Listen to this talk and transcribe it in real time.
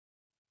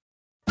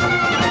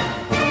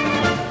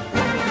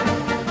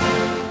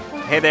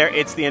Hey there,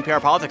 it's the NPR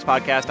Politics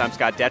Podcast. I'm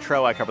Scott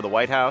Detrow. I cover the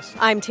White House.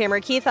 I'm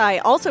Tamara Keith. I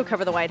also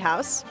cover the White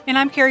House. And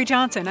I'm Carrie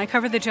Johnson. I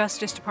cover the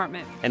Justice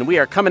Department. And we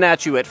are coming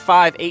at you at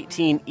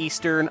 5:18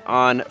 Eastern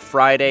on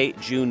Friday,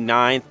 June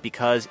 9th,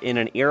 because in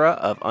an era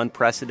of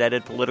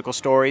unprecedented political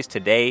stories,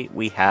 today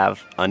we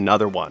have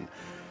another one.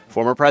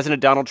 Former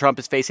President Donald Trump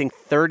is facing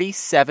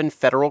 37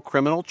 federal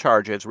criminal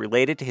charges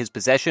related to his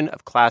possession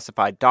of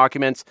classified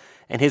documents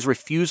and his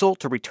refusal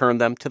to return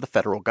them to the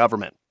federal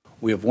government.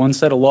 We have one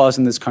set of laws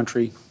in this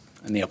country,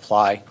 and they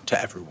apply to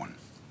everyone.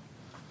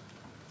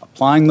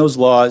 Applying those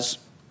laws,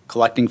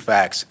 collecting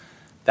facts,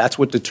 that's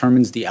what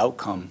determines the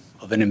outcome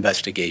of an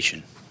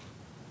investigation.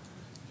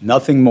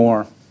 Nothing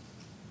more,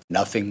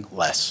 nothing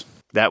less.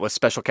 That was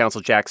Special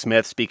Counsel Jack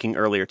Smith speaking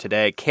earlier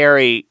today.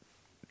 Carrie,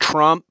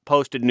 Trump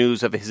posted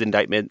news of his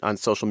indictment on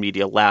social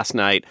media last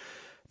night.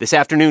 This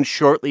afternoon,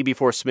 shortly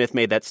before Smith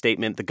made that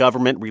statement, the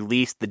government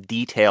released the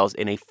details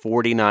in a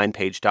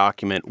 49-page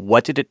document.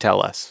 What did it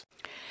tell us?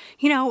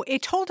 You know,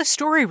 it told a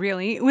story,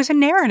 really. It was a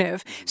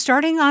narrative,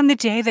 starting on the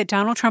day that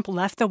Donald Trump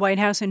left the White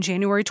House in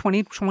January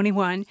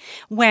 2021,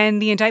 when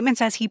the indictment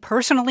says he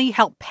personally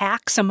helped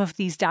pack some of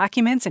these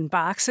documents in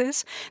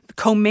boxes,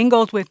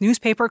 commingled with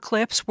newspaper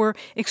clips, were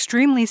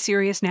extremely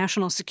serious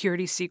national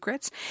security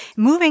secrets.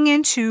 Moving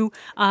into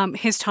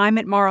his time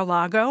at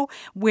Mar-a-Lago,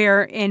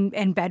 where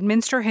in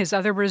Bedminster, his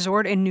other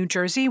resort in New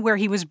Jersey, where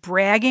he was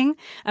bragging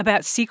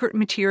about secret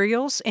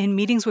materials in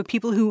meetings with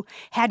people who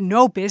had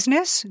no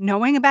business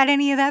knowing about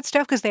any of that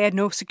stuff because they had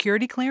no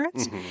security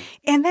clearance,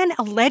 and then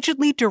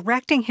allegedly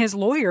directing his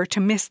lawyer to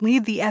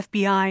mislead the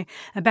FBI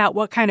about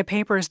what kind of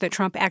papers that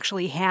Trump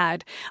actually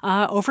had,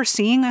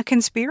 overseeing a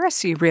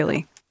conspiracy,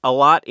 really. A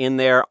lot in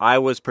there. I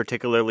was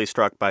particularly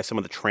struck by some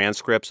of the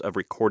transcripts of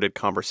recorded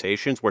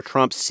conversations where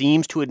Trump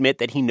seems to admit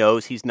that he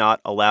knows he's not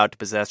allowed to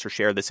possess or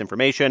share this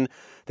information.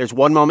 There's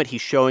one moment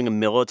he's showing a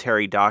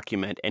military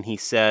document and he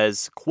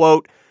says,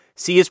 quote,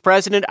 "See, as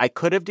president, I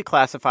could have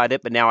declassified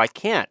it, but now I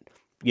can't.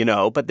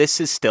 But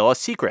this is still a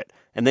secret."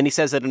 And then he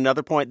says at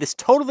another point, "This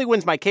totally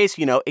wins my case,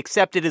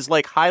 except it is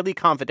like highly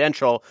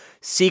confidential,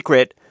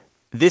 secret.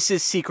 This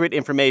is secret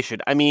information."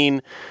 I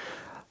mean,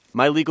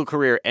 my legal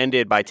career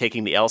ended by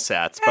taking the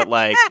LSATs,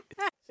 but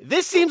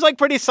this seems like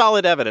pretty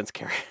solid evidence,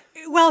 Carrie.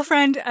 Well,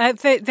 friend,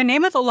 the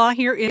name of the law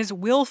here is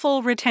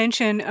willful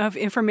retention of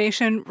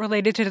information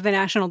related to the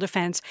national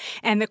defense.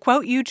 And the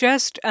quote you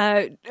just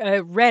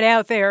read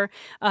out there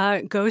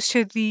goes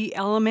to the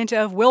element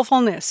of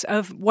willfulness,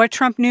 of what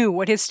Trump knew,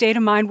 what his state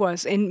of mind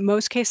was. In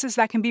most cases,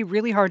 that can be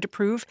really hard to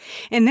prove.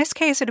 In this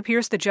case, it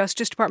appears the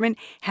Justice Department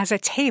has a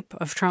tape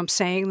of Trump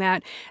saying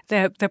that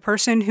the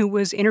person who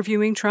was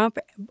interviewing Trump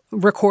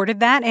recorded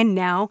that, and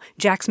now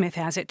Jack Smith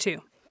has it too.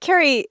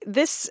 Carrie,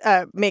 this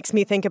makes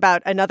me think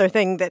about another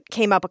thing that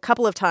came up a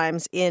couple of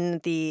times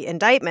in the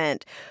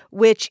indictment,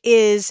 which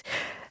is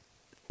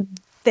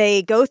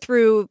they go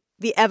through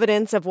the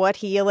evidence of what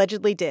he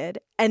allegedly did,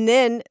 and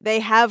then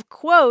they have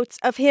quotes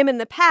of him in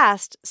the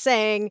past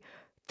saying,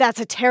 "That's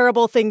a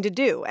terrible thing to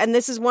do." And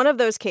this is one of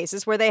those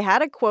cases where they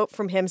had a quote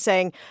from him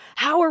saying,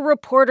 "How are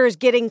reporters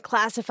getting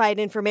classified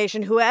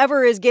information?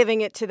 Whoever is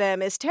giving it to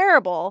them is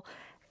terrible."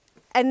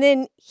 And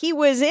then he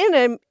was in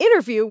an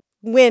interview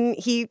when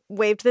he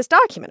waved this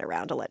document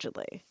around,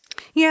 allegedly.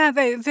 Yeah,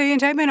 the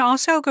indictment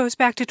also goes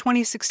back to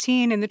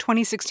 2016 and the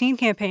 2016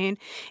 campaign,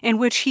 in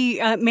which he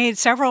made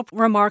several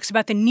remarks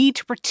about the need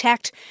to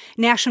protect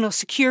national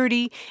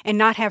security and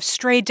not have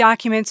stray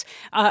documents,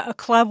 a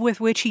club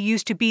with which he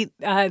used to beat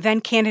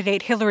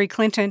then-candidate Hillary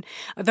Clinton.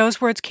 Those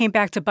words came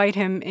back to bite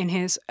him in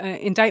his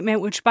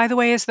indictment, which, by the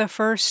way, is the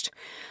first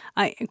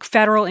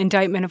federal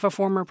indictment of a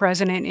former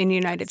president in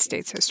United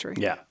States history.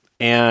 Yeah.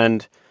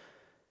 And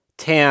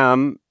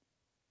Tam,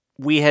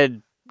 we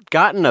had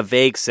gotten a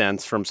vague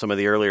sense from some of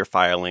the earlier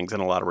filings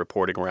and a lot of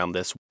reporting around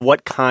this,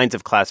 what kinds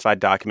of classified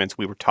documents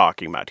we were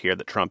talking about here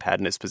that Trump had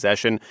in his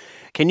possession.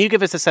 Can you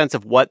give us a sense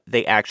of what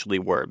they actually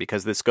were?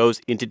 Because this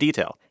goes into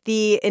detail.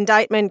 The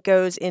indictment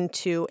goes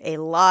into a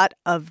lot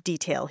of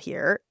detail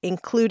here,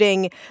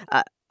 including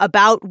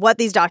about what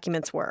these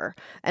documents were.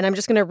 And I'm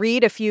just going to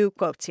read a few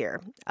quotes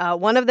here.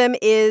 One of them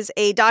is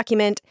a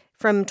document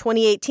from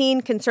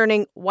 2018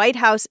 concerning White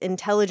House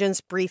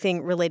intelligence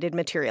briefing related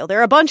material. There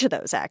are a bunch of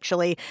those,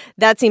 actually.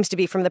 That seems to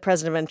be from the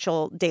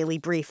presidential daily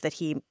brief that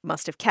he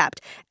must have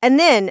kept. And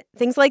then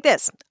things like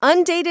this: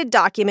 undated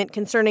document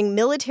concerning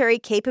military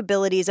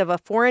capabilities of a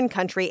foreign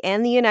country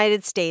and the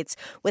United States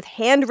with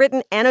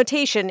handwritten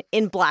annotation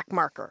in black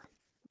marker.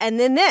 And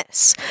then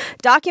this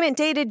document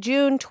dated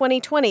June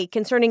 2020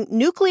 concerning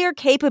nuclear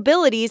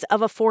capabilities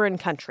of a foreign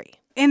country.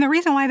 And the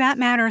reason why that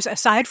matters,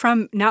 aside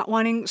from not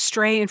wanting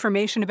stray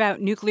information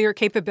about nuclear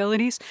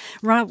capabilities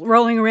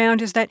rolling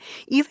around, is that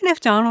even if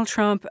Donald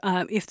Trump,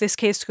 if this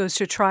case goes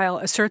to trial,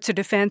 asserts a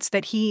defense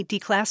that he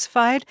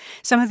declassified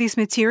some of these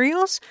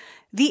materials,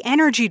 the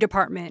Energy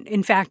Department,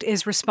 in fact,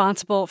 is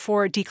responsible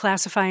for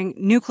declassifying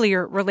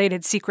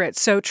nuclear-related secrets.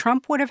 So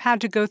Trump would have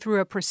had to go through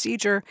a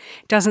procedure.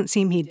 Doesn't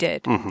seem he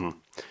did.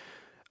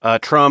 Mm-hmm.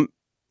 Trump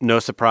no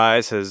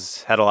surprise,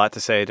 has had a lot to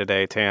say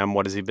today. Tam,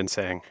 what has he been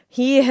saying?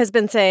 He has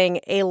been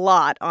saying a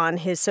lot on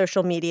his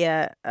social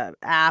media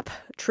app,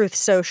 Truth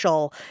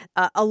Social.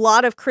 A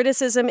lot of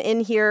criticism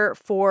in here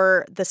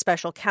for the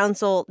special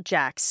counsel,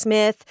 Jack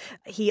Smith.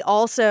 He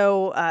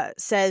also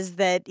says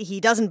that he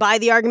doesn't buy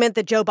the argument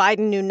that Joe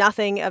Biden knew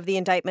nothing of the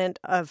indictment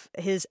of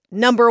his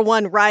number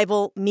one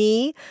rival,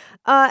 me.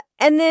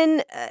 And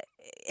then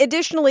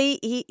additionally,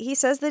 he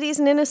says that he's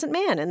an innocent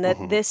man and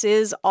that this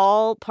is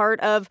all part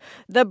of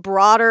the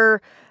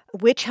broader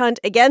witch hunt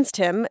against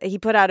him. He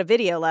put out a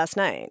video last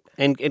night.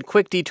 And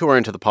quick detour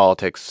into the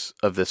politics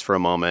of this for a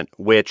moment,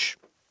 which,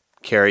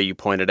 Carrie, you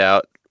pointed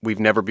out, we've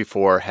never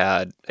before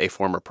had a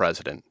former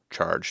president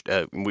charged.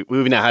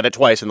 We've now had it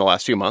twice in the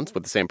last few months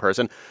with the same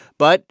person.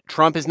 But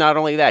Trump is not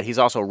only that, he's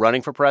also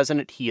running for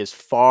president. He is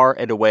far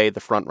and away the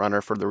front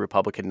runner for the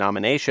Republican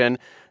nomination.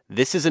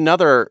 This is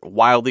another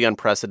wildly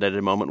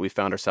unprecedented moment we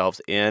found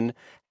ourselves in.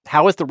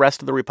 How has the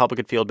rest of the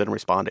Republican field been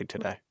responding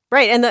today?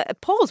 Right. And the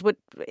polls would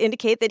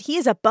indicate that he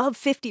is above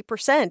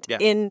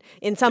 50%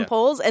 in some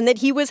polls, and that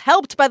he was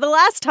helped by the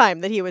last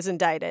time that he was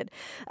indicted.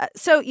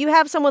 So you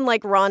have someone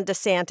like Ron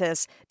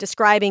DeSantis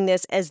describing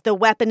this as the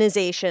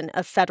weaponization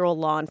of federal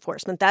law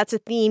enforcement. That's a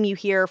theme you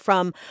hear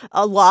from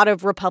a lot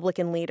of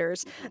Republican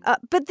leaders.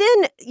 But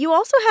then you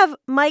also have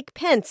Mike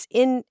Pence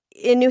in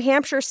New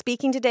Hampshire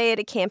speaking today at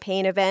a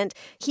campaign event.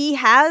 He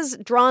has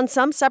drawn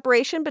some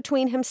separation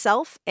between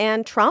himself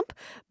and Trump,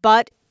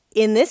 but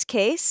in this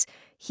case,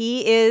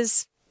 he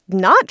is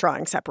not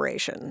drawing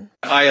separation.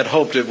 I had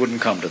hoped it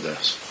wouldn't come to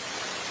this.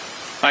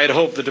 I had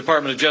hoped the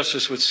Department of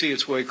Justice would see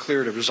its way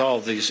clear to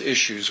resolve these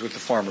issues with the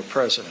former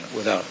president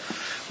without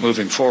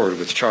moving forward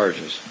with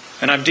charges.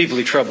 And I'm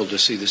deeply troubled to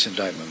see this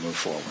indictment move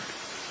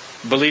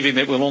forward, believing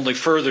that it will only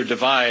further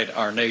divide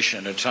our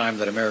nation at a time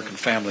that American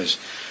families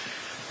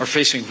are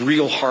facing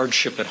real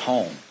hardship at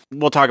home.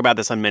 We'll talk about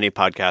this on many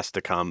podcasts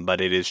to come, but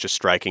it is just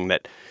striking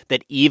that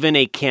even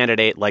a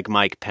candidate like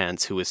Mike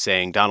Pence, who is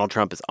saying Donald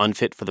Trump is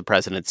unfit for the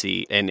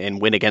presidency and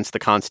win against the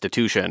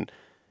Constitution,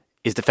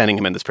 is defending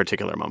him in this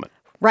particular moment.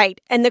 Right.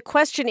 And the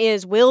question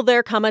is, will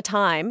there come a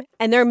time,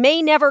 and there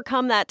may never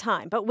come that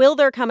time, but will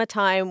there come a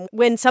time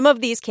when some of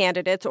these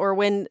candidates, or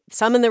when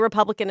some in the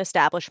Republican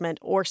establishment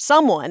or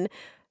someone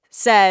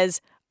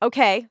says,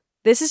 okay,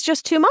 this is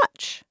just too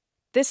much.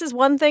 This is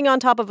one thing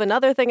on top of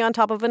another thing on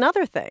top of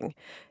another thing.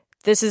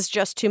 This is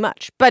just too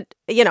much. But,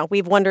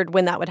 we've wondered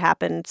when that would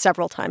happen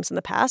several times in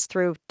the past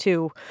through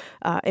two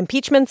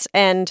impeachments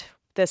and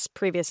this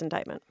previous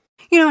indictment.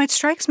 It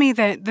strikes me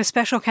that the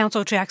special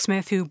counsel, Jack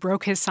Smith, who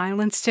broke his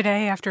silence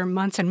today after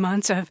months and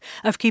months of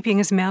keeping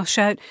his mouth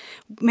shut,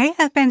 may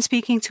have been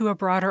speaking to a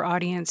broader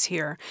audience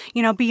here.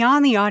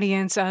 Beyond the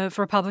audience of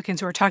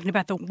Republicans who are talking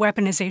about the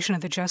weaponization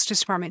of the Justice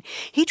Department,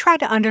 he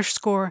tried to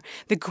underscore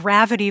the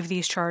gravity of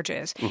these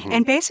charges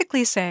and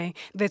basically say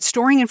that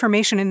storing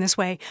information in this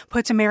way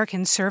puts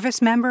American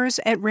service members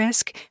at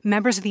risk,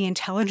 members of the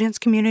intelligence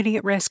community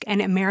at risk,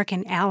 and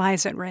American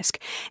allies at risk.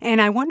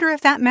 And I wonder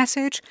if that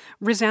message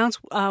resounds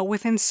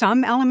within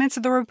some elements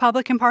of the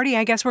Republican Party.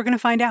 I guess we're going to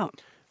find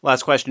out.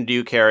 Last question to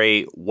you,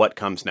 Carrie. What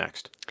comes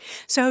next?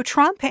 So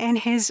Trump and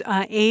his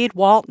aide,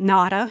 Walt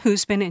Nauta,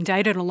 who's been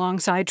indicted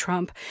alongside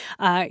Trump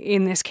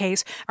in this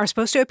case, are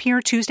supposed to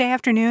appear Tuesday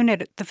afternoon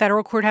at the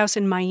federal courthouse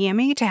in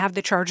Miami to have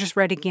the charges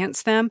read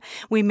against them.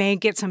 We may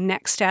get some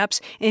next steps.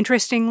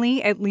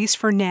 Interestingly, at least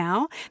for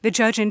now, the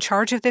judge in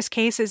charge of this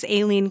case is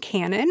Aileen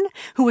Cannon,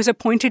 who was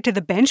appointed to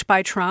the bench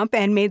by Trump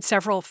and made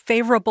several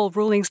favorable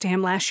rulings to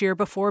him last year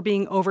before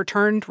being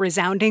overturned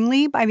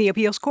resoundingly by the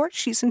appeals court.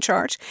 She's in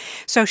charge,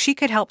 so she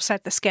could help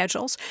set the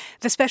schedules.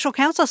 The special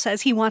counsel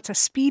says he wants a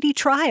speedy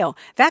trial.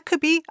 That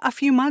could be a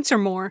few months or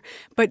more,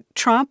 but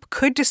Trump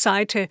could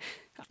decide to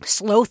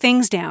slow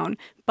things down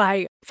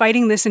by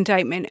fighting this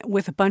indictment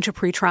with a bunch of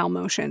pretrial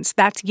motions.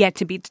 That's yet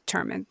to be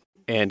determined.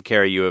 And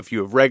Carrie, you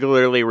have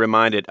regularly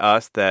reminded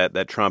us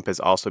that Trump is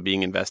also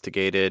being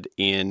investigated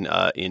in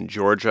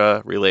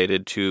Georgia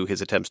related to his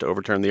attempts to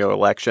overturn the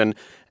election.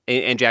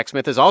 And Jack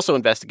Smith is also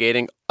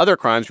investigating other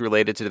crimes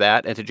related to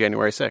that and to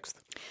January 6th.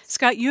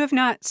 Scott, you have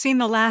not seen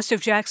the last of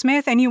Jack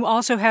Smith, and you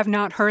also have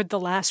not heard the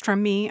last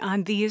from me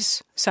on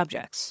these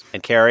subjects.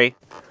 And Carrie,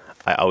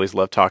 I always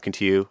love talking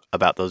to you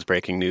about those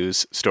breaking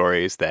news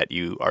stories that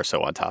you are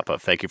so on top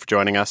of. Thank you for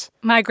joining us.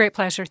 My great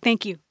pleasure.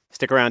 Thank you.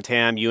 Stick around,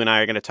 Tam. You and I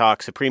are going to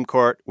talk Supreme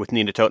Court with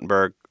Nina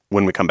Totenberg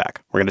when we come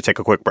back. We're going to take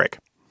a quick break.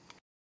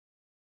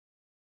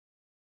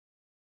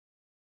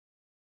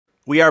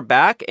 We are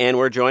back, and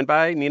we're joined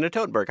by Nina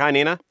Totenberg. Hi,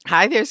 Nina.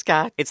 Hi there,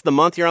 Scott. It's the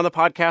month you're on the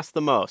podcast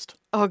the most.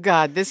 Oh,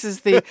 God, this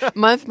is the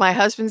month my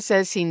husband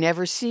says he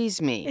never sees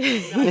me.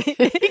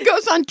 He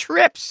goes on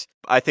trips.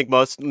 I think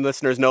most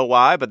listeners know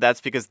why, but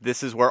that's because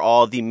this is where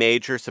all the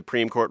major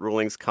Supreme Court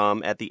rulings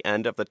come at the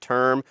end of the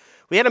term.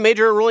 We had a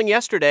major ruling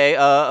yesterday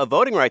of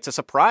voting rights, a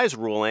surprise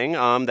ruling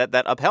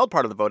that upheld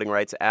part of the Voting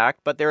Rights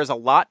Act, but there is a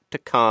lot to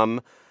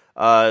come.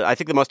 I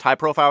think the most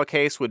high-profile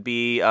case would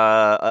be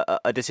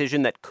a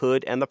decision that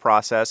could end the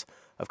process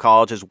of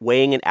colleges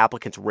weighing an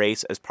applicant's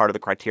race as part of the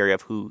criteria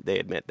of who they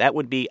admit. That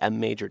would be a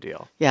major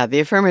deal. Yeah, the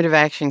affirmative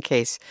action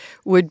case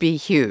would be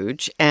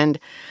huge. And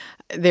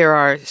there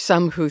are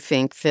some who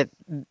think that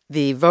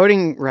the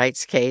voting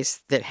rights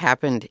case that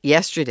happened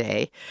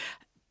yesterday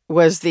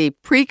was the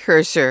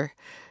precursor,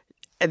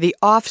 the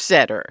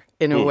offsetter,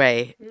 in a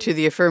way, to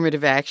the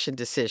affirmative action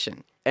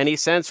decision. Any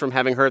sense from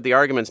having heard the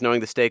arguments, knowing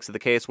the stakes of the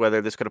case,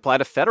 whether this could apply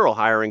to federal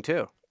hiring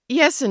too?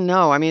 Yes and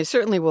no. I mean, it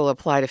certainly will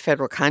apply to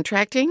federal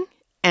contracting,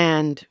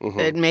 and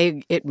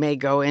it may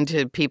go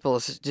into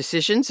people's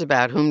decisions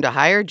about whom to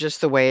hire,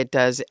 just the way it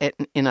does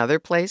in other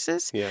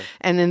places. Yeah.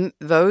 And in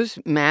those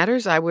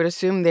matters, I would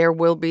assume there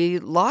will be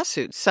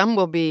lawsuits. Some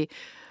will be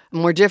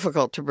more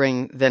difficult to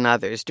bring than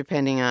others,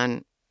 depending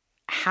on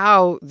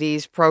how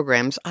these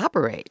programs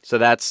operate. So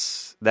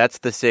that's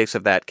the stakes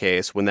of that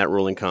case. When that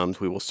ruling comes,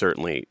 we will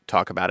certainly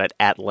talk about it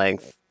at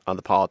length on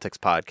the Politics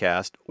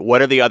Podcast.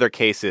 What are the other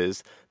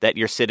cases that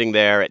you're sitting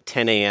there at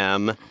 10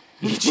 a.m.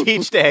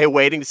 each day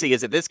waiting to see?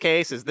 Is it this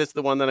case? Is this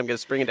the one that I'm going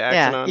to spring into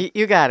action on? Yeah,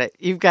 you got it.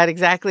 You've got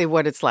exactly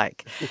what it's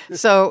like.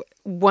 So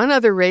one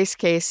other race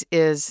case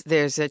is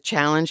there's a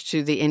challenge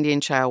to the Indian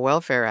Child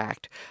Welfare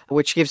Act,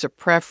 which gives a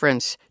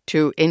preference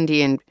to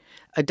Indian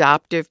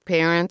adoptive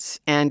parents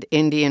and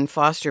Indian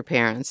foster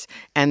parents.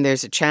 And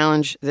there's a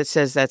challenge that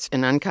says that's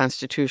an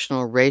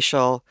unconstitutional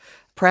racial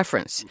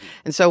preference.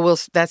 And so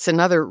that's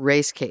another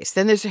race case.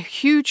 Then there's a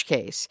huge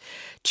case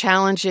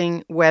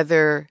challenging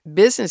whether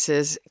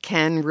businesses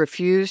can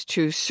refuse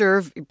to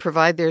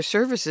provide their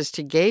services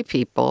to gay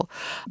people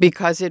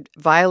because it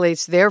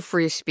violates their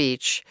free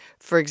speech.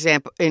 For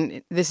example,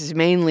 this is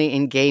mainly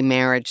in gay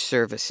marriage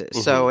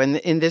services. So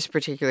in this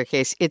particular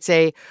case, it's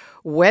a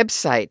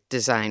website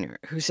designer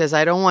who says,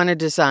 I don't want to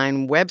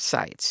design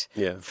websites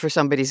for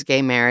somebody's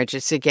gay marriage.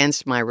 It's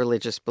against my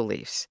religious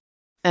beliefs.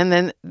 And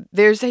then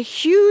there's a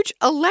huge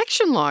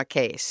election law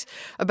case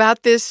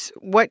about this,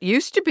 what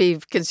used to be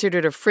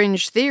considered a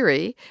fringe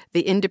theory,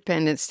 the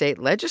independent state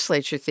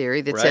legislature theory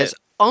that says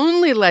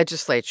only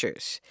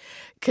legislatures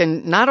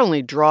can not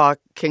only draw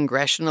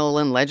congressional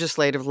and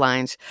legislative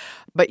lines,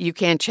 but you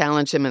can't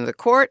challenge them in the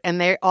court. And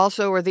they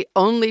also are the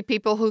only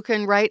people who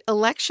can write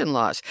election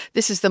laws.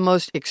 This is the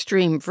most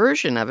extreme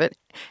version of it.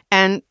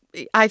 And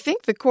I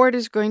think the court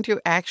is going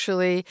to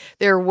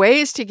there are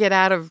ways to get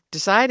out of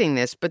deciding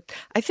this, but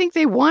I think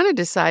they want to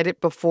decide it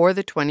before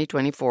the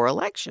 2024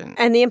 election.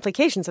 And the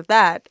implications of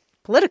that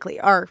politically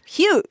are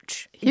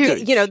huge.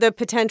 Huge. The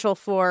potential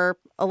for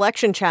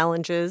election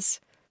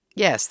challenges.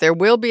 Yes, there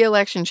will be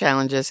election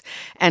challenges.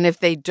 And if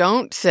they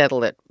don't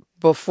settle it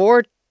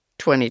before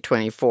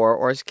 2024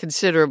 or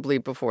considerably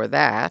before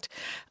that,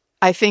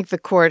 I think the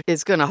court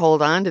is going to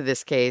hold on to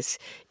this case,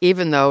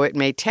 even though it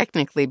may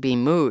technically be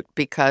moot,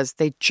 because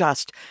they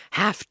just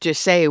have to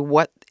say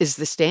what is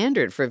the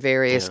standard for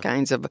various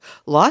kinds of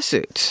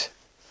lawsuits.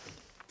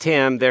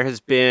 Tam, there has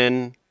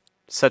been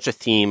such a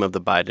theme of the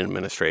Biden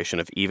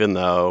administration of, even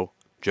though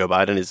Joe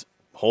Biden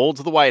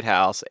holds the White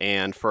House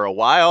and for a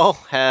while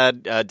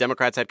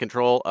Democrats had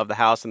control of the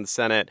House and the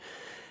Senate,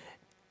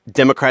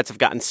 Democrats have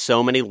gotten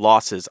so many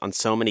losses on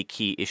so many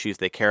key issues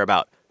they care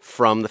about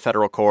from the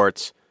federal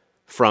courts,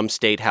 from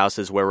state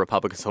houses where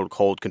Republicans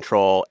hold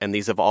control. And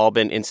these have all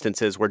been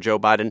instances where Joe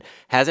Biden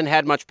hasn't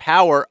had much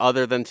power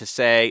other than to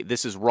say,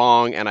 this is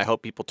wrong, and I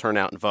hope people turn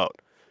out and vote,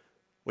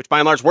 which by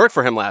and large worked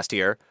for him last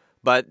year.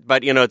 But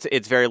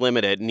it's very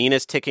limited.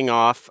 Nina's ticking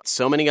off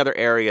so many other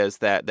areas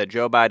that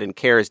Joe Biden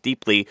cares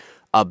deeply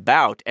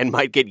about and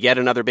might get yet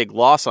another big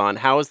loss on.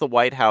 How is the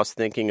White House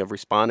thinking of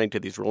responding to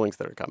these rulings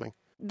that are coming?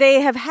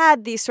 They have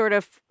had the sort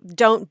of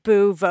don't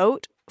boo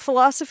vote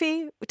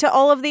philosophy to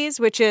all of these,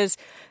 which is,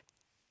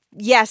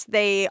 yes,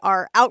 they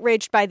are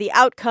outraged by the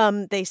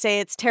outcome. They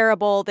say it's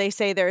terrible. They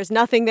say there is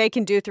nothing they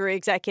can do through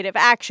executive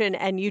action,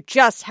 and you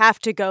just have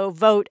to go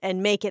vote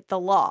and make it the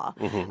law.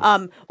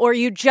 Or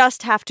you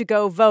just have to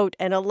go vote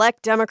and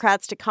elect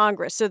Democrats to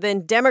Congress. So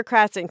then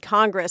Democrats in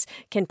Congress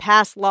can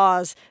pass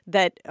laws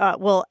that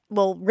will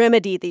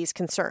remedy these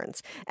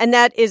concerns. And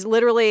that is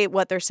literally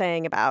what they're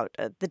saying about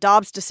the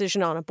Dobbs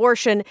decision on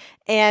abortion.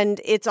 And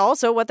it's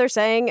also what they're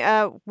saying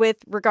with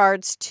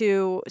regards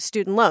to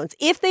student loans.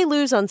 If they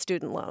lose on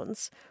student loans,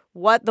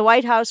 what the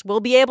White House will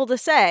be able to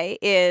say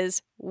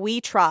is, we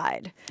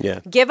tried.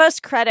 Yeah. Give us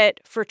credit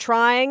for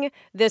trying.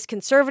 This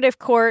conservative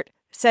court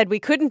said we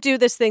couldn't do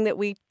this thing that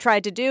we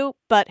tried to do,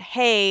 but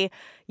hey,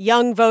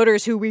 young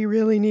voters who we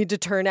really need to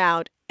turn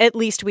out, at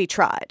least we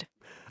tried.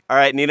 All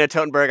right, Nina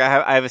Totenberg,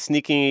 I have a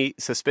sneaky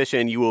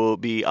suspicion you will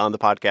be on the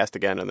podcast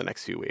again in the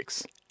next few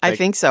weeks. I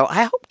think so.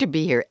 I hope to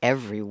be here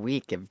every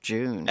week of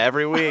June.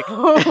 Every week.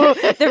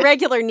 The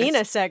regular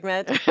Nina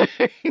segment.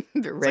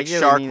 The regular it's like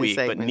Shark Nina Week,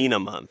 segment. but Nina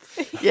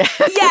month. Yeah.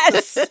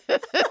 Yes!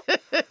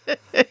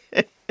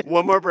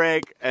 One more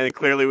break, and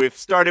clearly we've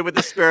started with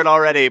the spirit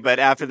already, but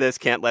after this,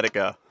 can't let it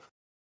go.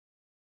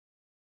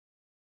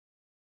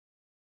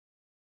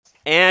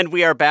 And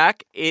we are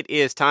back. It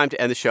is time to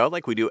end the show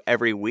like we do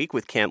every week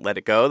with Can't Let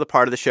It Go, the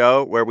part of the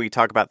show where we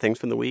talk about things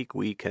from the week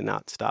we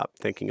cannot stop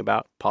thinking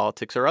about,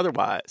 politics or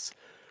otherwise.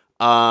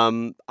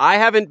 I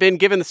haven't been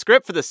given the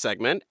script for this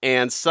segment,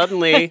 and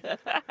suddenly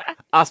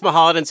Asma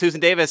Khalid and Susan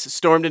Davis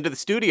stormed into the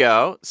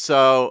studio.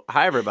 So,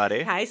 hi,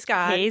 everybody. Hi,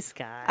 Scott. Hey,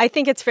 Scott. I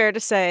think it's fair to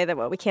say that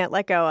what we can't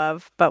let go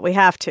of, but we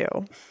have to,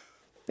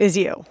 is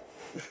you.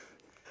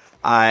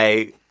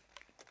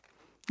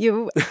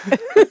 You.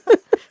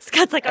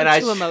 Scott's like,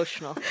 I'm too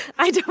emotional.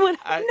 I don't want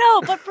to.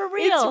 No, but for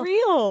real. It's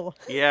real.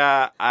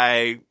 Yeah,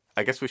 I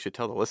guess we should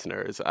tell the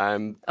listeners.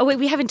 Oh, wait,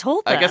 we haven't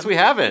told them. I guess we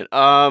haven't.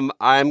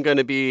 I'm going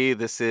to be,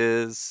 this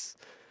is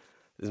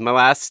my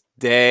last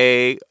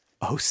day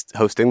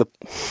hosting the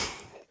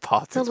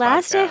Politics The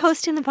last podcast. day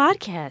hosting the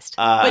podcast.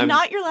 But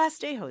not your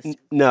last day hosting.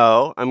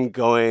 No, I'm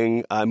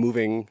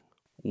moving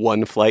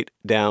one flight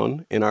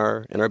down in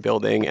our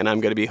building, and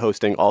I'm going to be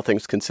hosting All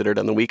Things Considered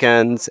on the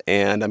weekends,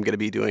 and I'm going to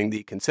be doing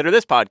the Consider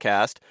This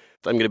podcast.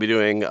 I'm going to be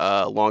doing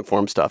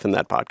long-form stuff in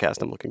that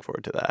podcast. I'm looking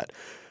forward to that.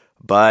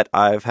 But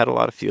I've had a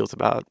lot of feels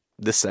about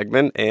this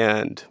segment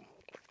and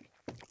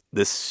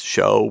this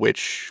show,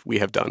 which we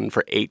have done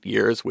for 8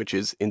 years, which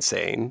is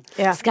insane.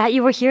 Yeah. Scott,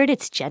 you were here at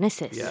its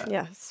genesis. Yeah.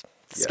 Yes.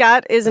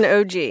 Scott is an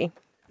OG.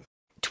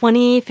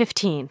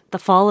 2015. The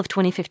fall of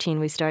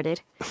 2015 we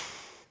started.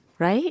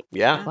 Right?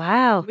 Yeah.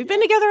 Wow. We've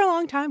been together a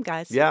long time,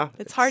 guys. Yeah.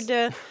 It's hard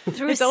to...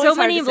 Through it's so always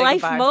hard many to say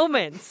life goodbye.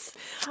 moments.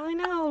 I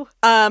know.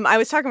 I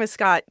was talking with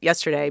Scott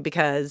yesterday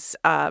because,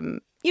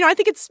 I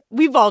think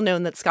we've all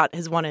known that Scott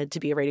has wanted to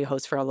be a radio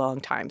host for a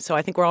long time. So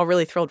I think we're all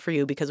really thrilled for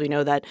you because we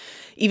know that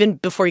even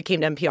before you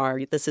came to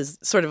NPR, this is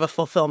sort of a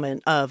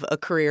fulfillment of a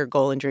career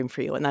goal and dream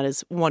for you. And that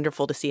is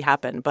wonderful to see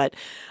happen. But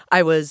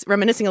I was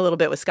reminiscing a little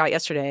bit with Scott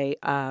yesterday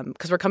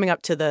because we're coming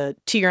up to the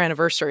 2-year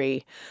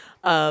anniversary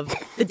of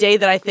the day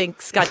that I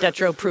think Scott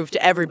Detrow proved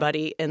to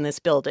everybody in this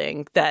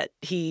building that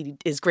he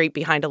is great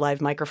behind a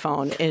live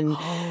microphone. And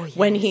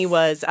when he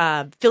was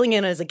filling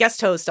in as a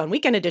guest host on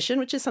Weekend Edition,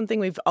 which is something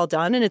we've all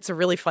done, and it's a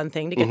really fun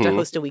thing to get to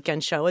host a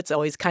weekend show. It's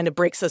always kind of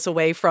breaks us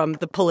away from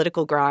the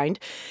political grind.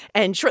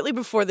 And shortly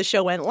before the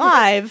show went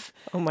live,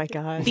 Oh, my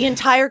God. the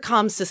entire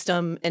comms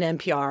system in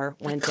NPR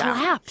went down.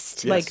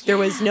 Collapsed. Like there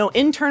was no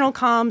internal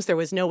comms. There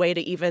was no way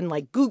to even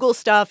Google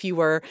stuff. You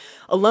were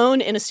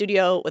alone in a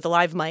studio with a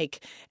live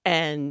mic.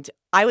 And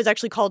I was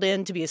actually called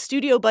in to be a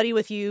studio buddy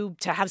with you,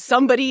 to have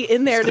somebody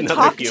in there to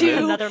talk human.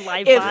 to Another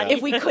live body.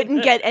 if we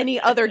couldn't get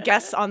any other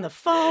guests on the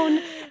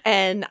phone.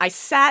 And I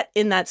sat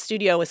in that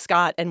studio with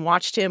Scott and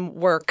watched him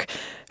work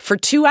for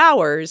 2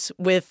 hours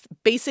with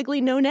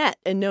basically no net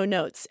and no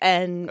notes.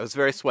 And I was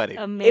very sweaty.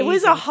 Amazing. it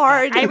was a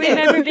hard... I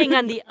remember being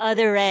on the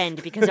other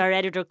end because our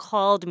editor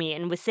called me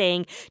and was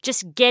saying,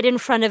 just get in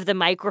front of the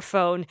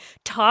microphone,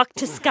 talk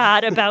to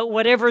Scott about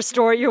whatever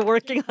story you're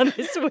working on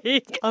this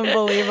week.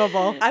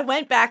 Unbelievable. I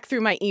went back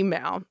through my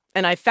email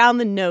and I found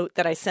the note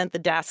that I sent the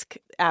desk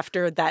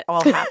after that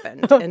all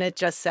happened. And it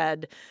just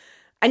said,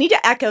 I need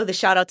to echo the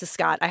shout out to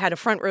Scott. I had a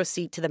front row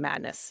seat to the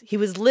madness. He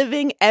was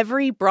living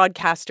every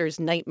broadcaster's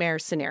nightmare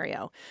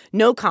scenario.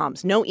 No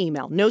comms, no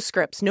email, no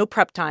scripts, no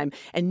prep time,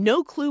 and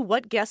no clue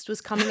what guest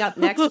was coming up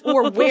next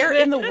or where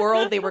in the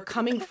world they were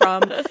coming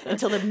from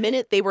until the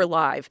minute they were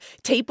live.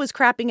 Tape was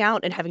crapping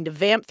out and having to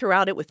vamp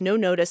throughout it with no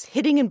notice,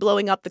 hitting and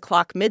blowing up the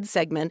clock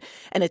mid-segment,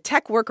 and a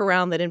tech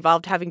workaround that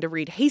involved having to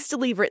read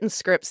hastily written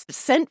scripts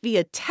sent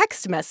via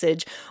text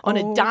message on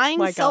a dying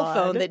my cell God.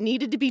 phone that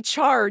needed to be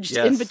charged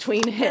in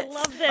between hits.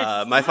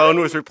 My phone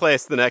was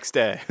replaced the next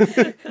day.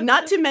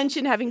 Not to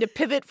mention having to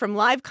pivot from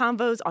live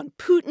convos on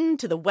Putin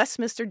to the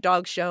Westminster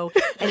Dog Show.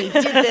 And he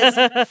did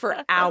this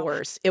for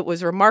hours. It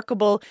was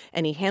remarkable,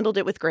 and he handled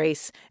it with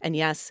grace. And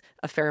yes,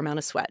 a fair amount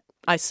of sweat.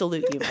 I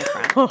salute you, my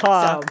friend.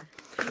 So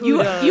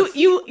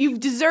you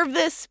deserve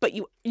this, but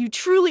you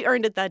truly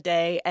earned it that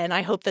day. And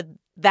I hope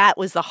that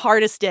was the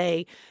hardest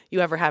day you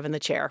ever have in the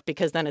chair,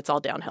 because then it's all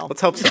downhill. Let's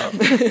hope so.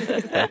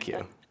 Thank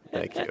you.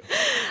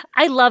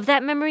 I love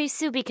that memory,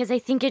 Sue, because I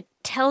think it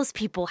tells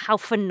people how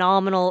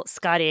phenomenal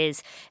Scott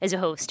is as a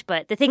host.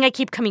 But the thing I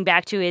keep coming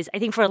back to is I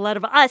think for a lot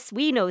of us,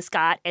 we know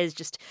Scott as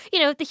just,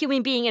 the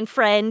human being and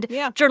friend,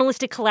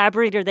 journalistic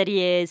collaborator that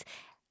he is.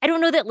 I don't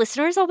know that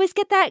listeners always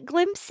get that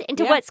glimpse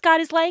into what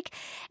Scott is like.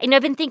 And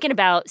I've been thinking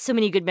about so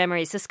many good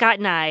memories. So Scott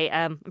and I,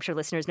 I'm sure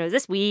listeners know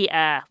this, we,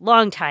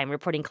 long-time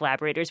reporting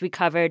collaborators. We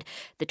covered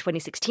the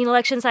 2016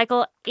 election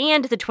cycle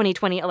and the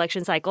 2020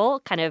 election cycle,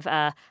 kind of,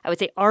 I would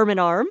say, arm in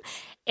arm.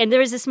 And there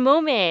was this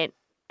moment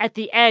at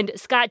the end.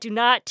 Scott, do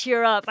not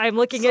tear up. I'm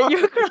looking at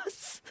you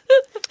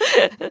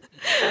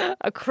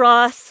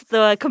across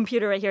the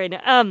computer right here.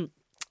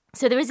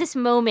 So there was this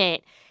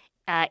moment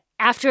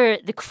after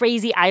the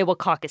crazy Iowa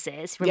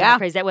caucuses. Remember how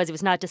crazy that was? It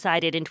was not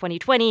decided in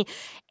 2020.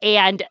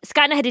 And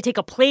Scott and I had to take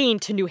a plane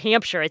to New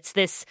Hampshire. It's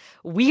this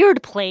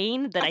weird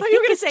plane that I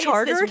think is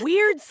chartered. It's this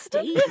weird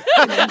state.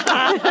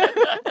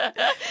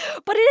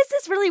 But it is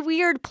this really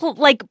weird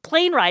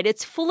plane ride.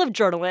 It's full of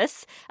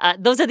journalists.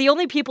 Those are the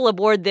only people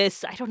aboard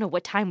this, I don't know,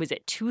 what time was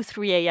it,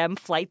 2-3 a.m.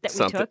 flight that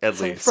we took At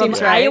least. from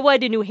Iowa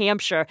to New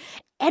Hampshire.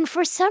 And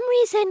for some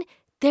reason,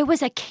 there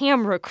was a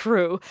camera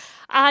crew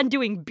on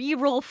doing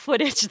B-roll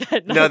footage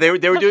that night. No, they were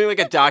doing like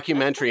a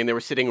documentary, and they were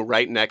sitting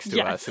right next to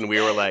Yes. us, and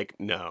we were like,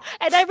 no.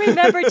 And I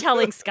remember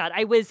telling Scott,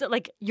 I was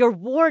like, you're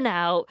worn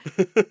out.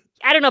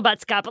 I don't know about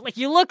Scott, but like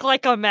you look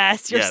like a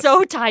mess. You're Yes.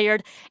 so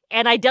tired.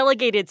 And I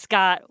delegated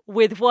Scott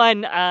with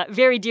one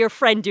very dear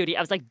friend duty.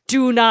 I was like,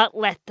 do not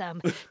let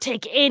them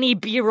take any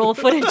B-roll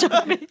footage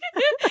of me.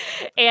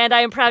 And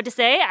I am proud to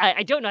say,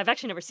 I don't know, I've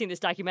actually never seen this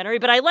documentary,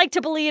 but I like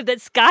to believe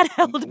that Scott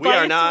held We by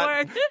are his not-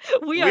 word.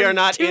 we are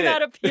not do in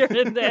not it. appear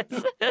in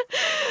this.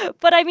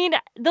 But I mean,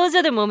 those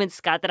are the moments,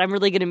 Scott, that I'm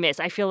really going to miss.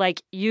 I feel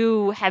like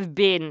you have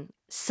been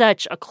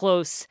such a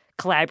close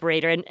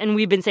collaborator. And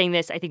we've been saying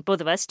this, I think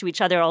both of us, to each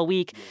other all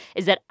week,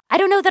 is that I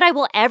don't know that I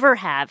will ever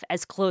have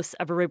as close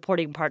of a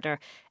reporting partner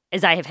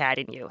as I have had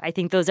in you. I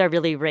think those are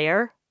really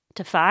rare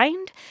to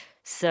find.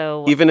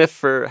 So Even if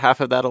for half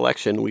of that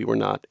election we were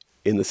not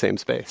in the same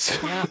space.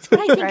 that's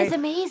what I think is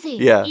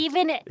amazing. Yeah.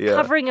 Even Yeah.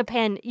 covering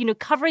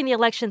covering the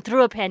election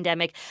through a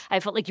pandemic, I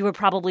felt like you were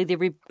probably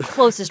the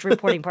closest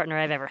reporting partner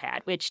I've ever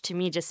had, which to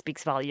me just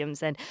speaks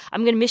volumes. And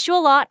I'm going to miss you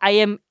a lot. I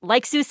am,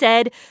 like Sue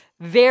said,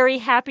 very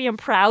happy and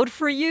proud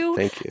for you.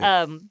 Thank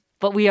you.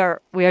 But we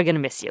are going to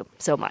miss you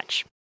so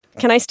much.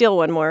 Can I steal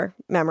one more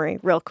memory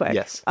real quick?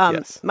 Yes, Um,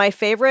 yes. My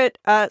favorite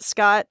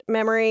Scott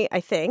memory, I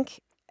think,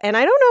 and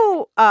I don't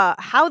know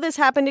how this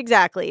happened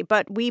exactly,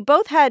 but we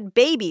both had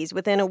babies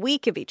within a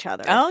week of each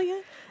other. Oh,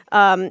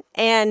 yeah.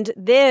 And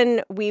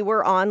then we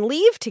were on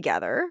leave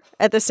together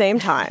at the same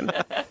time.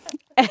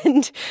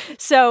 And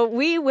so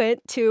we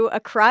went to a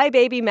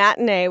crybaby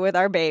matinee with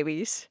our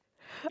babies.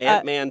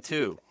 Ant-Man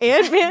 2.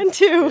 Ant-Man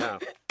 2.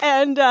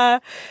 Yeah.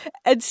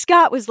 And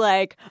Scott was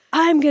like,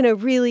 I'm going to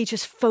really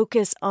just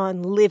focus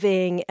on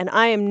living, and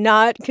I am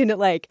not going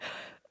to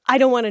I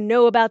don't want to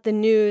know about the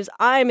news.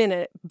 I'm in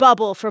a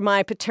bubble for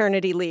my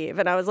paternity leave.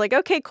 And I was like,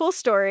 okay, cool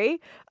story.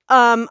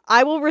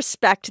 I will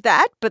respect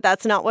that, but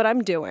that's not what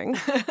I'm doing.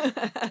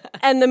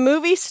 And the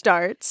movie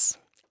starts,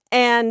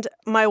 and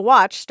my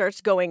watch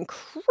starts going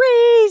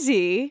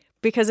crazy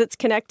because it's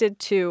connected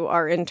to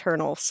our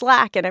internal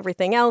Slack and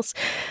everything else.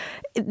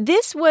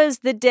 This was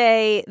the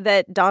day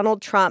that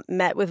Donald Trump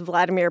met with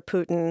Vladimir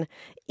Putin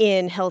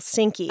in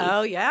Helsinki.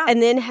 Oh, yeah.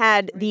 And then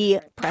had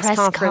the press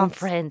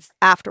conference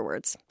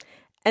afterwards.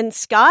 And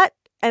Scott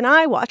and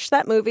I watched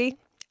that movie,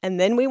 and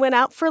then we went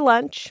out for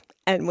lunch.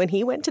 And when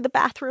he went to the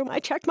bathroom, I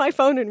checked my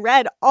phone and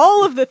read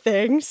all of the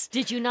things.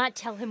 Did you not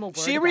tell him a word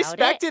She about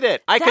respected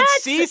it. I could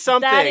see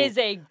something. That is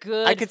a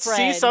good I could see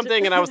friend.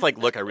 something, and I was like,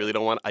 look, I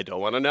don't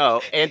want to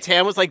know. And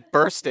Tam was like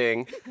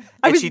bursting.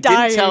 I and was she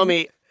dying. didn't tell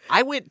me.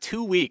 I went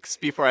 2 weeks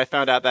before I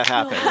found out that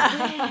happened.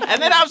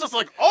 And then I was just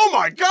like, oh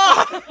my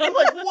God. I'm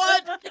like,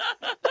 what?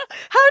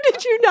 How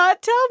did you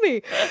not tell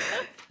me?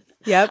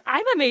 Yep.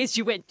 I'm amazed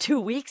you went 2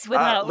 weeks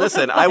without.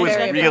 Listen, I was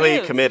Very really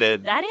news.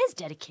 committed That is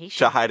dedication.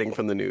 to hiding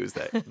from the news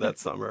that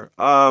summer.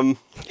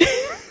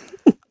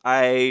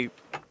 I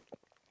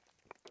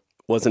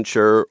wasn't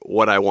sure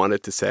what I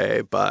wanted to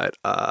say, but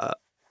I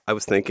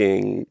was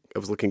looking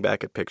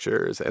back at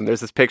pictures, and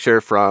there's this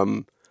picture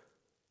from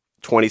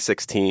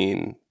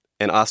 2016,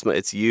 and Asma,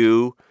 it's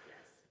you,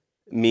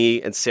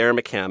 me, and Sarah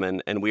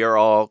McCammon, and we are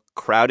all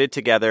crowded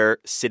together,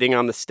 sitting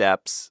on the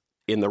steps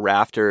in the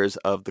rafters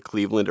of the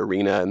Cleveland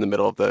Arena in the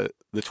middle of the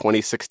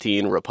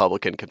 2016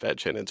 Republican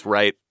convention. It's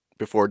right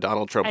before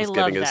Donald Trump I was love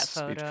giving his that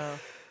speech. photo.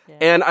 Yeah.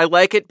 And I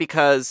like it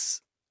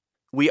because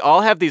we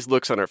all have these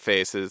looks on our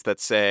faces that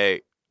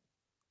say,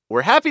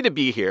 we're happy to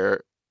be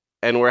here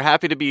and we're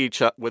happy to be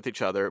with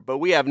each other, but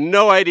we have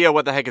no idea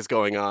what the heck is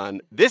going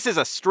on. This is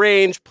a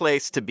strange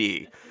place to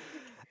be.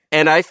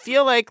 And I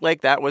feel like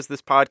that was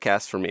this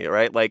podcast for me,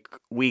 right? Like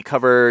we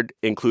covered,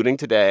 including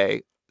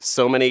today,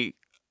 so many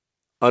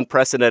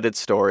unprecedented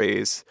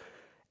stories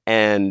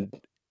and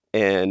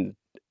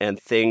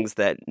things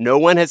that no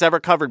one has ever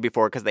covered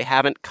before because they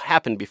haven't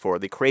happened before.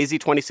 The crazy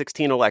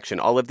 2016 election,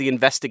 all of the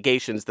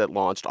investigations that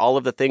launched, all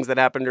of the things that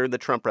happened during the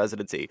Trump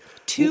presidency.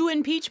 2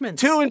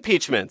 impeachments. 2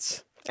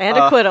 impeachments. And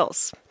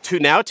acquittals. 2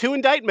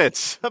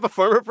 indictments of a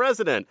former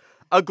president.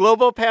 A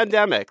global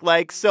pandemic.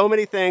 Like so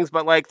many things,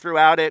 but like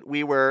throughout it,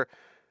 we were,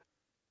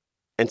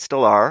 and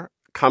still are,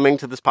 coming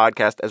to this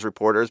podcast as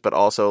reporters, but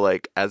also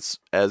like as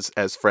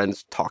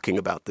friends talking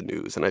about the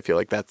news. And I feel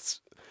like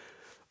that's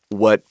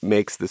what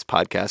makes this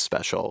podcast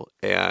special.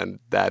 And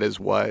that is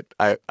what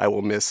I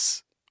will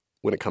miss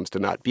when it comes to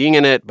not being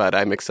in it, but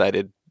I'm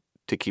excited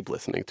to keep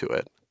listening to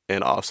it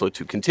and also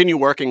to continue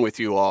working with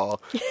you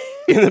all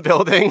in the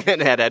building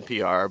and at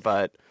NPR.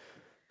 But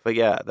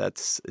yeah,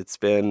 it's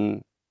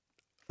been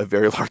a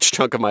very large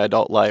chunk of my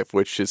adult life,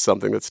 which is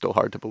something that's still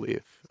hard to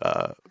believe,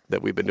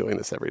 that we've been doing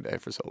this every day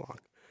for so long.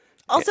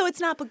 Also, it's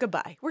not but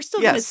goodbye. We're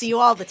still going to Yes. see you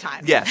all the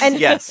time. Yes, And,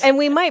 yes. and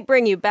we might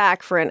bring you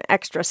back for an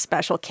extra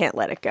special Can't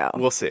Let It Go.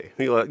 We'll see.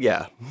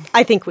 Yeah,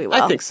 I think we will.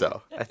 I think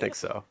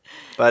so.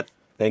 But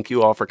thank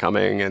you all for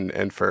coming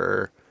and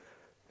for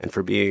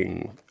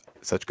being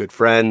such good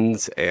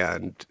friends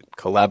and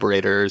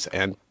collaborators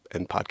and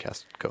and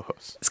podcast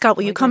co-hosts. Scott,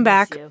 will you come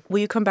back? you. Will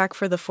you come back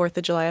for the 4th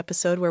of July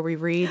episode where we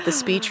read the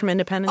speech from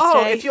Independence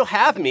Oh, Day? if you'll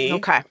have me.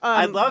 Okay.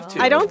 I'd love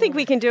to. I don't think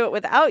we can do it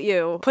without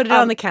you. Put it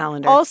on the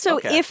calendar. Also,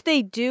 Okay. if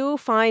they do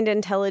find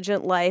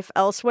intelligent life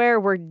elsewhere,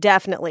 we're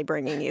definitely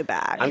bringing you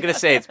back. I'm going to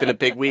say it's been a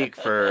big week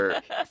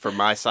for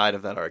my side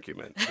of that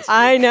argument. this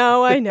I week.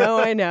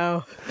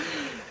 know.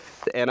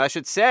 And I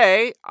should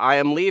say, I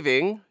am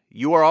leaving.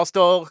 You are all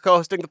still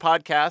co-hosting the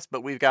podcast,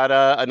 but we've got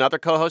another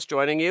co-host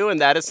joining you, and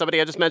that is somebody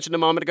I just mentioned a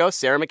moment ago,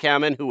 Sarah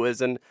McCammon, who is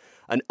an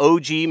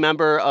OG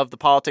member of the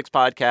Politics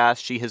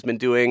Podcast. She has been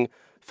doing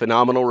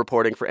phenomenal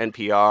reporting for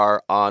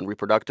NPR on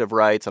reproductive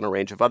rights, on a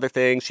range of other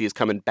things. She is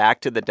coming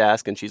back to the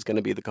desk, and she's going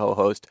to be the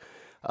co-host,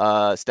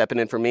 stepping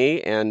in for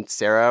me. And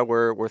Sarah,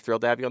 we're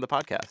thrilled to have you on the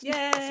podcast.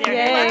 Yay!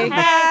 Yay. Welcome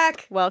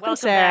back. Welcome, back,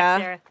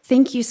 Sarah.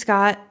 Thank you,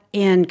 Scott,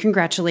 and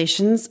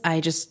congratulations.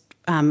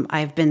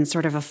 I've been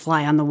sort of a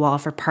fly on the wall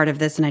for part of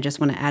this, and I just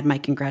want to add my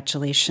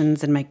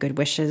congratulations and my good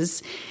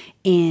wishes.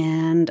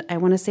 And I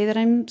want to say that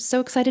I'm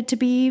so excited to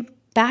be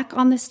back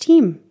on this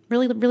team.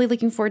 Really, really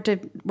looking forward to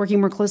working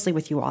more closely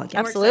with you all again.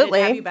 Absolutely. We're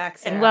excited to have you back,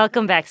 Sarah. And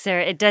welcome back,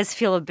 Sarah. It does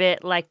feel a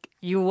bit like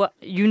you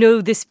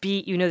know this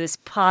beat, you know this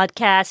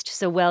podcast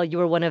so well. You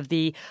were one of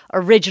the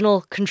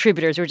original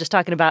contributors. We were just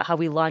talking about how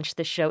we launched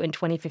this show in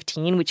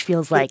 2015, which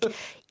feels like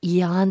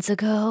eons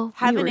ago.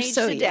 Haven't were aged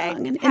so a day.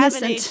 young and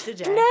Haven't innocent.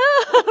 aged a day.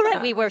 Right?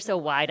 We were so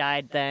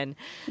wide-eyed then.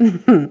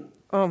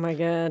 Oh, my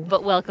God.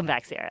 But welcome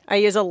back, Sarah. I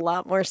use a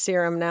lot more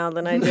serum now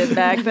than I did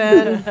back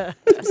then.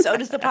 So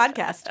does the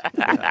podcast.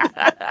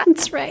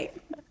 That's right.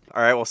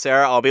 All right, well,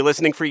 Sarah, I'll be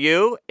listening for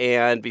you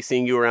and be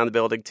seeing you around the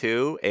building,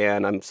 too.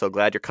 And I'm so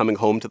glad you're coming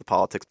home to the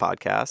Politics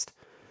Podcast.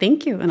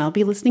 Thank you, and I'll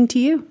be listening to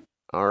you.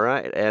 All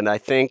right. And I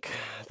think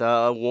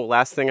the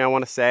last thing I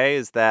want to say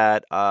is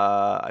that,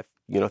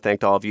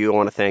 thank all of you. I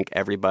want to thank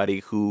everybody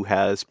who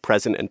has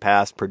present and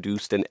past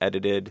produced and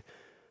edited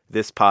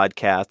this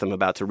podcast. I'm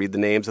about to read the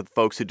names of the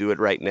folks who do it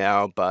right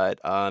now, but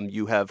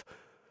you have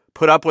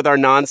put up with our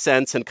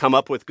nonsense and come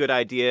up with good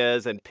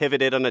ideas and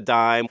pivoted on a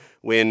dime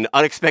when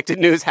unexpected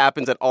news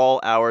happens at all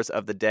hours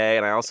of the day.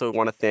 And I also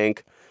want to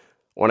thank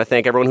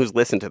everyone who's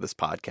listened to this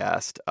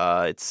podcast.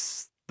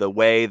 It's the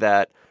way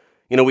that,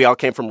 we all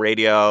came from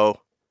radio,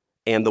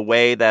 and the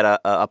way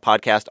that a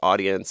podcast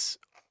audience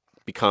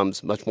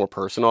becomes much more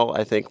personal,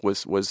 I think,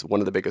 was one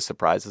of the biggest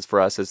surprises for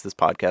us as this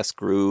podcast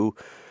grew.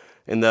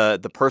 And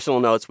the personal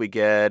notes we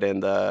get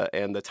and the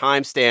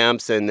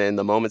timestamps and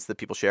the moments that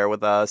people share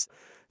with us.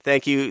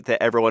 Thank you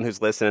to everyone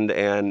who's listened,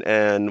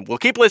 and we'll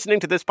keep listening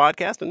to this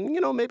podcast,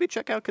 and maybe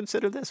check out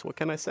Consider This. What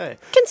can I say?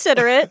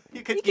 Consider it.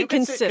 You can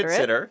consider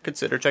it.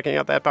 Consider checking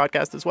out that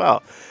podcast as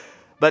well.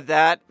 But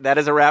that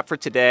is a wrap for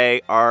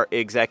today. Our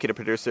executive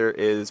producer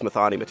is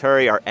Mathani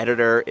Maturi. Our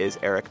editor is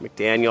Eric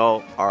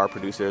McDaniel. Our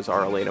producers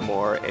are Elena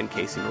Moore and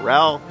Casey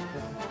Morrell.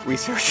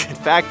 Research and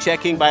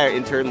fact-checking by our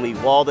intern Lee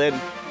Walden.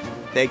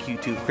 Thank you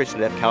to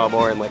Christian F.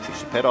 Callamore and Lexi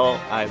Shapittle.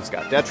 I'm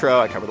Scott Detrow.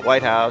 I cover the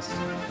White House.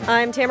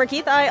 I'm Tamara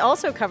Keith. I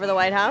also cover the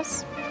White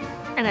House.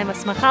 And I'm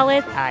Asma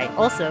Khalid. I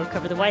also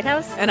cover the White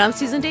House. And I'm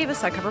Susan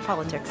Davis. I cover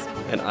politics.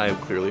 And I am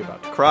clearly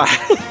about to cry.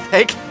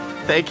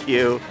 Thank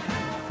you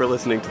for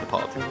listening to the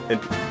Politics.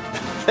 And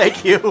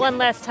thank you. One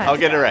last time. I'll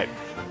get it right.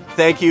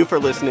 Thank you for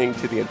listening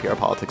to the NPR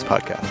Politics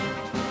Podcast.